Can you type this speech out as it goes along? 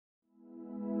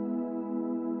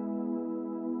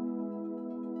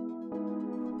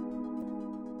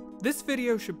This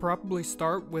video should probably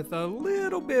start with a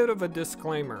little bit of a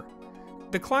disclaimer.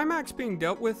 The climax being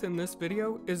dealt with in this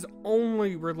video is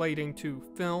only relating to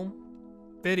film,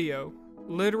 video,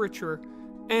 literature,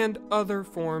 and other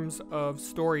forms of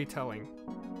storytelling.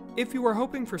 If you were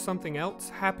hoping for something else,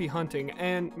 happy hunting,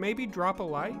 and maybe drop a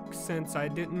like since I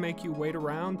didn't make you wait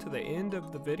around to the end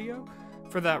of the video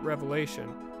for that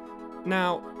revelation.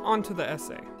 Now, on to the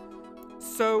essay.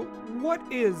 So, what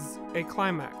is a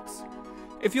climax?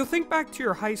 If you'll think back to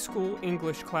your high school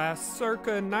English class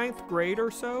circa 9th grade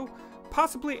or so,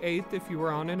 possibly 8th if you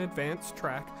were on an advanced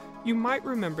track, you might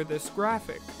remember this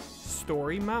graphic,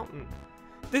 Story Mountain.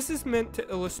 This is meant to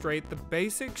illustrate the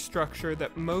basic structure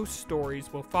that most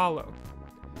stories will follow.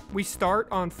 We start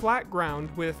on flat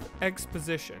ground with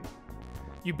exposition.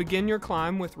 You begin your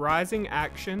climb with rising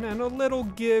action and a little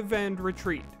give and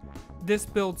retreat. This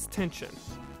builds tension.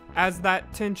 As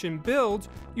that tension builds,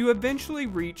 you eventually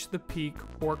reach the peak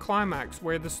or climax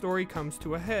where the story comes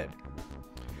to a head.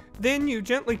 Then you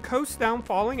gently coast down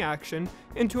falling action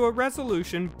into a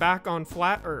resolution back on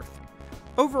flat earth.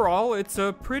 Overall, it's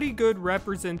a pretty good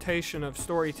representation of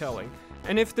storytelling,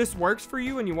 and if this works for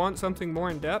you and you want something more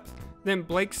in depth, then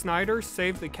Zack Snyder's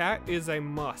Save the Cat is a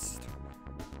must.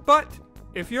 But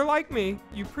if you're like me,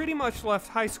 you pretty much left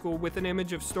high school with an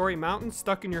image of Story Mountain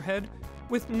stuck in your head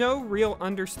with no real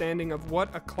understanding of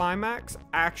what a climax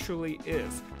actually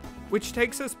is, which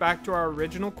takes us back to our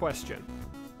original question.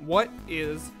 What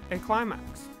is a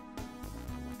climax?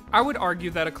 I would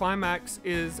argue that a climax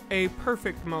is a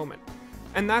perfect moment,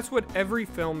 and that's what every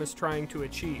film is trying to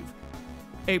achieve.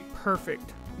 A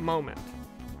perfect moment.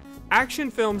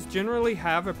 Action films generally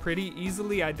have a pretty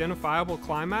easily identifiable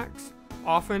climax.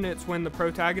 Often it's when the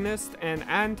protagonist and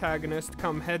antagonist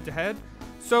come head to head.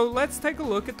 So let's take a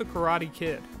look at The Karate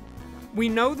Kid. We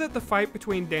know that the fight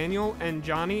between Daniel and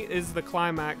Johnny is the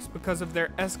climax because of their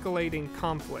escalating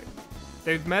conflict.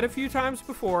 They've met a few times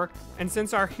before, and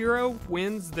since our hero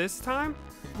wins this time,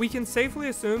 we can safely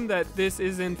assume that this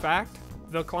is in fact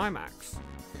the climax.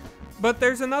 But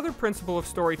there's another principle of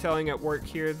storytelling at work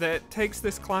here that takes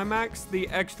this climax the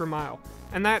extra mile,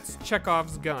 and that's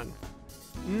Chekhov's gun.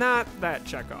 Not that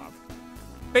Chekhov.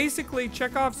 Basically,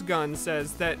 Chekhov's gun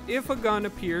says that if a gun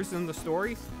appears in the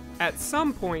story, at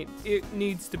some point it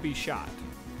needs to be shot.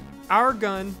 Our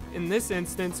gun, in this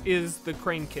instance, is the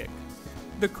crane kick.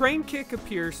 The crane kick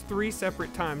appears 3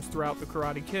 separate times throughout The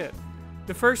Karate Kid.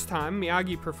 The first time,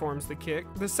 Miyagi performs the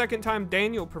kick. The second time,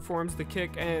 Daniel performs the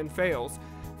kick and fails.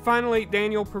 Finally,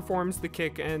 Daniel performs the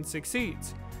kick and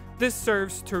succeeds. This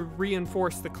serves to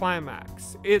reinforce the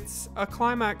climax. It's a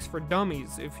climax for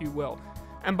dummies, if you will.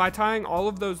 And by tying all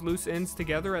of those loose ends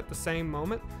together at the same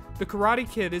moment, the Karate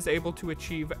Kid is able to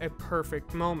achieve a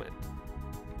perfect moment.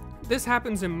 This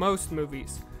happens in most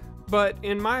movies, but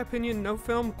in my opinion, no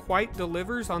film quite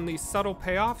delivers on these subtle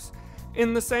payoffs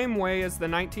in the same way as the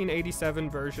 1987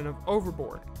 version of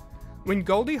Overboard. When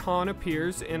Goldie Hawn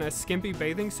appears in a skimpy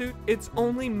bathing suit, it's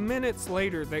only minutes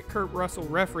later that Kurt Russell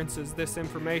references this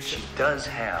information. She does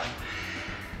have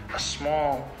a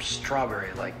small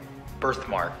strawberry-like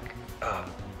birthmark.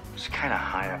 It's kind of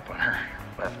high up on her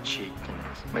left cheek.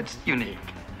 It's unique.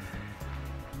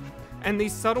 And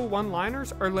these subtle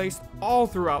one-liners are laced all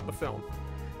throughout the film.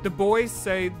 The boys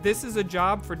say this is a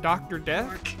job for Dr.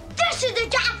 Death. This is a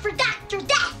job for Dr.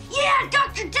 Death! Yeah,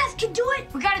 Dr. Death can do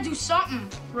it! We gotta do something,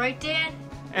 right, Dad?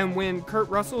 And when Kurt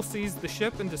Russell sees the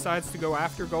ship and decides to go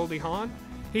after Goldie Hawn,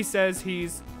 he says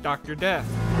he's Dr. Death.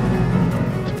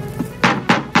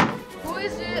 Who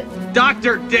is it?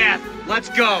 Dr. Death! Let's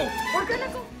go! We're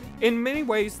gonna go. In many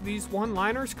ways, these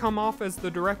one-liners come off as the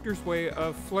director's way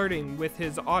of flirting with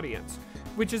his audience,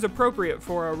 which is appropriate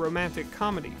for a romantic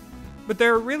comedy. But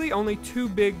there are really only 2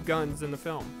 big guns in the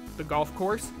film, the golf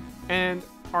course and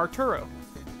Arturo.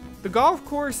 The golf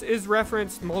course is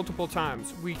referenced multiple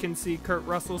times. We can see Kurt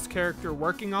Russell's character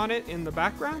working on it in the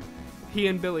background. He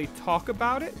and Billy talk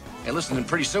about it. Hey, listen, and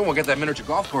pretty soon we'll get that miniature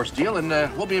golf course deal and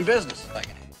we'll be in business.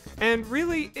 And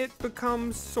really, it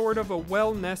becomes sort of a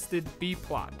well-nested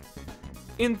B-plot.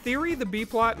 In theory, the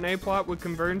B-plot and A-plot would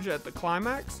converge at the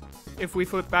climax. If we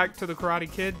flip back to The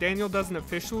Karate Kid, Daniel doesn't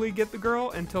officially get the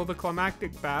girl until the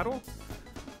climactic battle.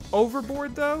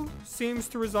 Overboard, though, seems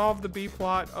to resolve the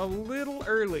B-plot a little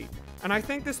early, and I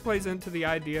think this plays into the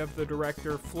idea of the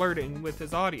director flirting with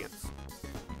his audience.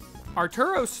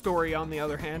 Arturo's story, on the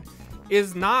other hand,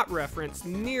 is not referenced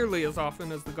nearly as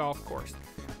often as the golf course,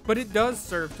 but it does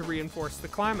serve to reinforce the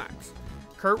climax.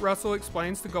 Kurt Russell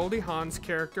explains to Goldie Hawn's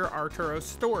character Arturo's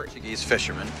story. He's a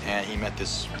fisherman, and he met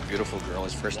this beautiful girl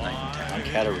his first night in town,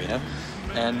 Katerina,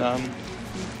 and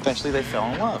eventually they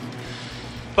fell in love.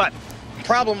 But the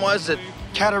problem was that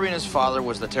Katarina's father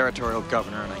was the territorial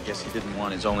governor, and I guess he didn't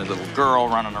want his only little girl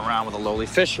running around with a lowly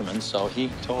fisherman, so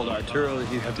he told Arturo that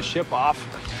he'd have to ship off,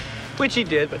 which he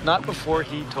did, but not before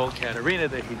he told Katarina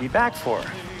that he'd be back for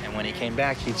her. And when he came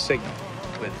back, he'd signal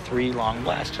with 3 long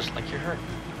blasts, just like you heard.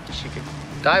 She could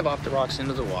dive off the rocks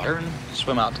into the water and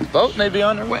swim out to the boat, and they'd be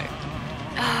on their way.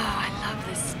 Oh, I love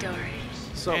this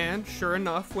story. And sure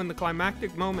enough, when the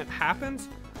climactic moment happens,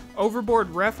 Overboard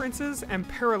references and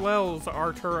parallels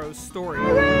Arturo's story,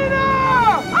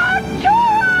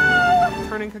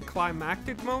 turning a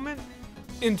climactic moment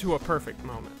into a perfect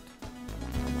moment.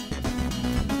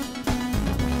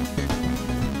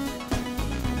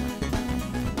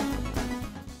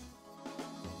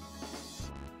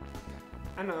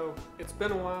 I know, it's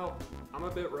been a while. I'm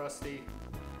a bit rusty.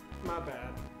 My bad.